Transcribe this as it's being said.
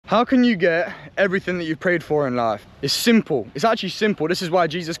How can you get everything that you've prayed for in life? It's simple. It's actually simple. This is why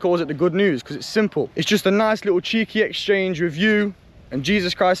Jesus calls it the good news, because it's simple. It's just a nice little cheeky exchange with you and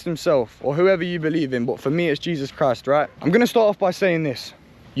Jesus Christ himself, or whoever you believe in. But for me, it's Jesus Christ, right? I'm going to start off by saying this.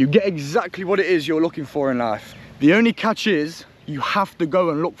 You get exactly what it is you're looking for in life. The only catch is you have to go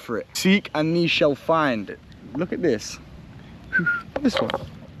and look for it. Seek and ye shall find. Look at this. This one.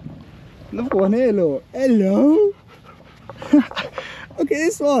 Another one here, look. Hello. Look at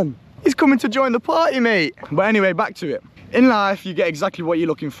this one. He's coming to join the party, mate. But anyway, back to it. In life, you get exactly what you're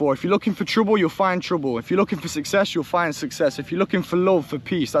looking for. If you're looking for trouble, you'll find trouble. If you're looking for success, you'll find success. If you're looking for love, for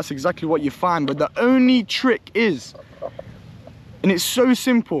peace, that's exactly what you find. But the only trick is, and it's so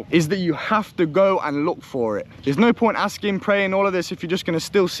simple, is that you have to go and look for it. There's no point asking, praying, all of this if you're just going to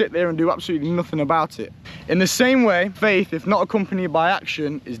still sit there and do absolutely nothing about it. In the same way, faith, if not accompanied by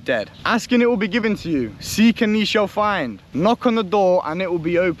action, is dead. Ask and it will be given to you. Seek and ye shall find. Knock on the door and it will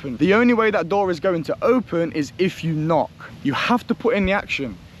be open. The only way that door is going to open is if you knock. You have to put in the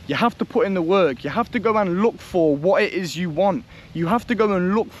action. You have to put in the work. You have to go and look for what it is you want. You have to go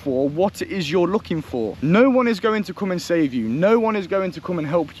and look for what it is you're looking for. No one is going to come and save you. No one is going to come and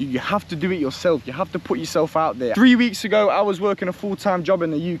help you. You have to do it yourself. You have to put yourself out there. 3 weeks ago, I was working a full-time job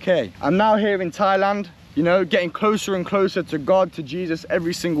in the UK. I'm now here in Thailand, you know, getting closer and closer to God, to Jesus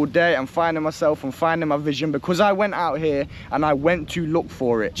every single day, and finding myself and finding my vision, because I went out here and I went to look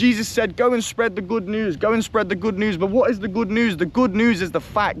for it. Jesus said, go and spread the good news, go and spread the good news. But what is the good news? The good news is the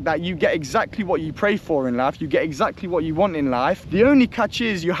fact that you get exactly what you pray for in life. You get exactly what you want in life. The only catch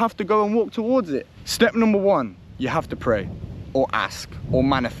is you have to go and walk towards it. Step number one, you have to pray or ask or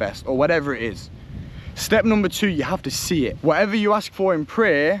manifest or whatever it is. Step number two, you have to see it. Whatever you ask for in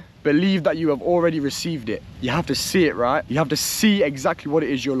prayer, believe that you have already received it. You have to see it, right? You have to see exactly what it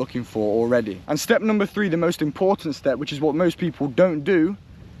is you're looking for already. And step number three, the most important step, which is what most people don't do,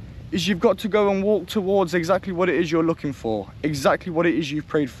 is you've got to go and walk towards exactly what it is you're looking for, exactly what it is you've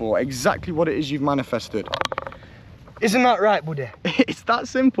prayed for, exactly what it is you've manifested. Isn't that right, buddy? It's that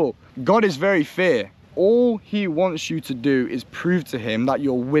simple. God is very fair. All he wants you to do is prove to him that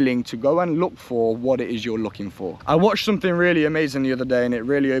you're willing to go and look for what it is you're looking for. I watched something really amazing the other day, and it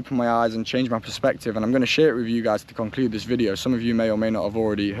really opened my eyes and changed my perspective, and I'm going to share it with you guys to conclude this video. Some of you may or may not have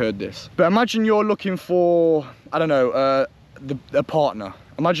already heard this. But imagine you're looking for, I don't know, a partner.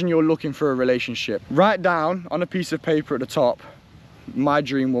 Imagine you're looking for a relationship. Write down on a piece of paper at the top, my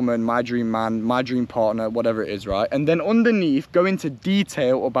dream woman, my dream man, my dream partner, whatever it is, right? And then underneath, go into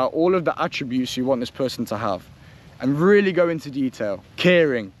detail about all of the attributes you want this person to have. And really go into detail.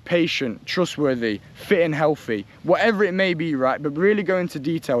 Caring, patient, trustworthy, fit and healthy, whatever it may be, right? But really go into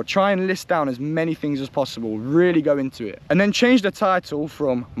detail. Try and list down as many things as possible. Really go into it. And then change the title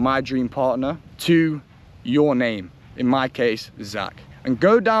from my dream partner to your name. In my case, Zach. And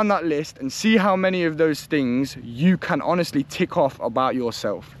go down that list and see how many of those things you can honestly tick off about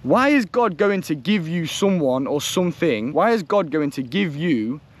yourself. Why is God going to give you someone or something? Why is God going to give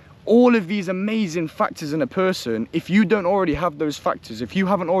you all of these amazing factors in a person if you don't already have those factors, if you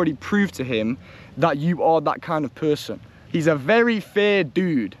haven't already proved to him that you are that kind of person? He's a very fair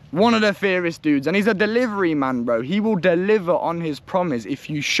dude, one of the fairest dudes, and he's a delivery man, bro. He will deliver on his promise if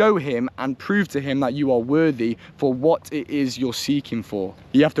you show him and prove to him that you are worthy for what it is you're seeking for.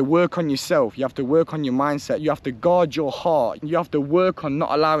 You have to work on yourself. You have to work on your mindset. You have to guard your heart. You have to work on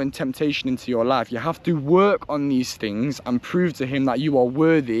not allowing temptation into your life. You have to work on these things and prove to him that you are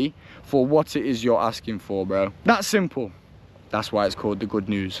worthy for what it is you're asking for, bro. That's simple. That's why it's called the good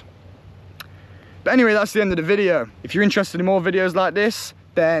news. But anyway, that's the end of the video. If you're interested in more videos like this,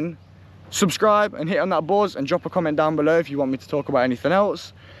 then subscribe and hit on that buzz and drop a comment down below if you want me to talk about anything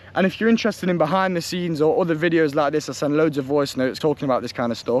else. And if you're interested in behind the scenes or other videos like this, I send loads of voice notes talking about this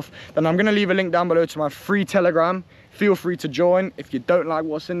kind of stuff, then I'm going to leave a link down below to my free Telegram. Feel free to join. If you don't like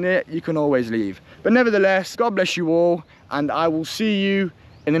what's in there, you can always leave. But nevertheless, God bless you all, and I will see you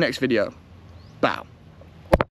in the next video. Bow.